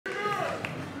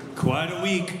Quite a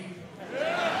week.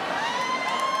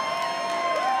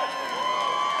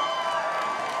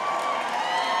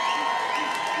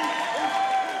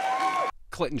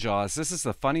 Clinton Jaws, this is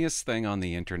the funniest thing on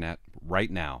the internet right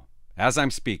now, as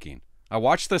I'm speaking. I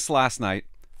watched this last night,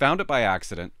 found it by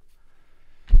accident.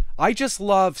 I just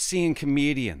love seeing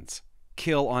comedians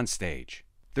kill on stage.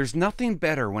 There's nothing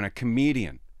better when a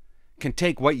comedian can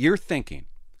take what you're thinking,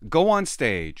 go on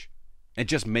stage, and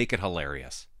just make it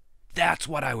hilarious. That's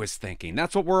what I was thinking.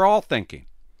 That's what we're all thinking.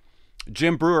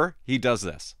 Jim Breuer, he does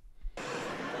this.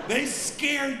 They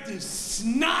scared the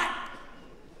snot.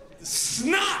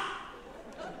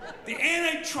 The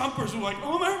anti-Trumpers were like,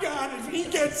 oh my God, if he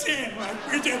gets in, like,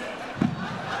 we're just...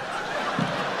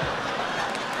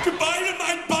 Goodbye to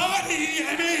my body,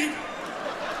 I mean...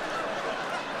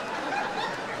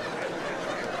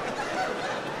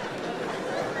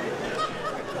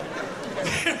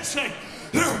 It's like,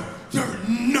 they're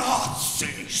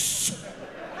Nazis.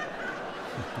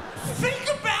 Think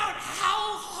about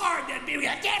how hard that'd be.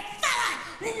 They're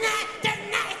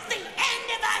not the end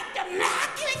of our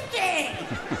democracy.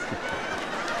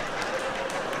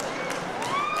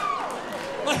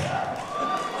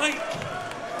 like,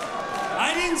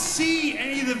 I didn't see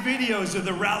any of the videos of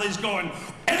the rallies going,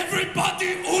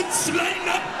 everybody uns line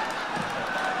up.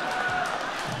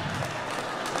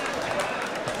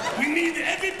 We need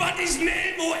everybody's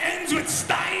name who ends with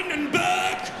Stein and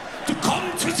Berg to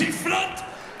come to the front.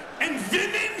 And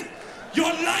women,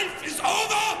 your life is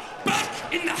over.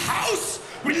 Back in the house,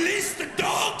 release the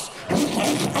dogs. We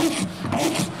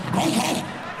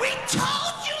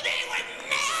told you they were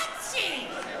Nazis.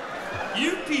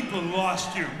 You people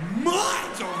lost your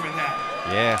minds over that.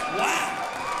 Yeah. Wow.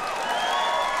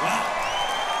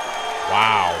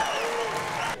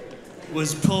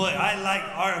 I like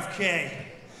RFK.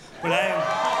 But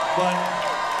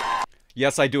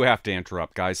Yes, I do have to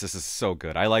interrupt, guys. This is so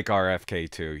good. I like RFK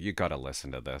too. You gotta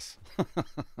listen to this.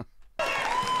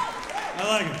 I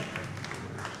like him.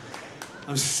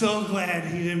 I'm so glad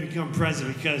he didn't become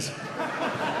president because you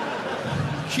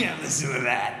can't listen to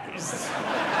that.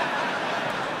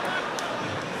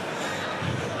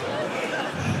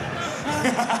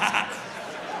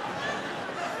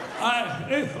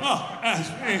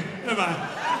 Ask me if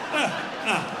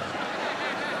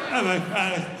I'm a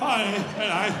party,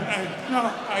 and no,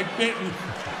 I didn't.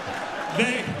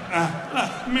 They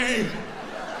left me.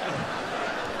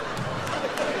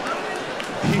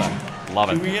 Love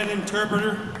it. Can we get an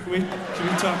interpreter? Can we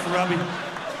talk to Robbie?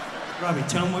 Robbie,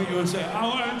 tell him what you want to say. I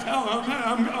want to tell him that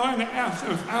I'm going to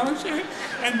anthropology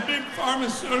and big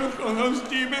pharmaceutical. Those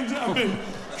demons have been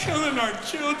killing our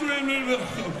children.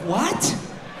 What?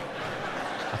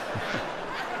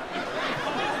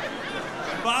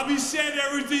 Bobby said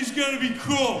everything's gonna be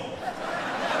cool.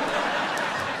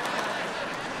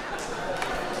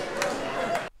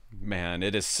 Man,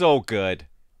 it is so good.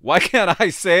 Why can't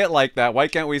I say it like that? Why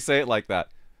can't we say it like that?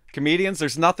 Comedians,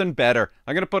 there's nothing better.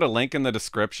 I'm going to put a link in the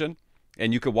description,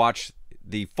 and you can watch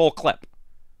the full clip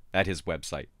at his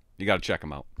website. You got to check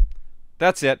him out.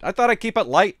 That's it. I thought I'd keep it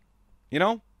light. You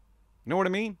know? Know what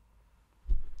I mean?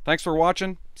 Thanks for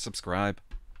watching. Subscribe.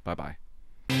 Bye-bye.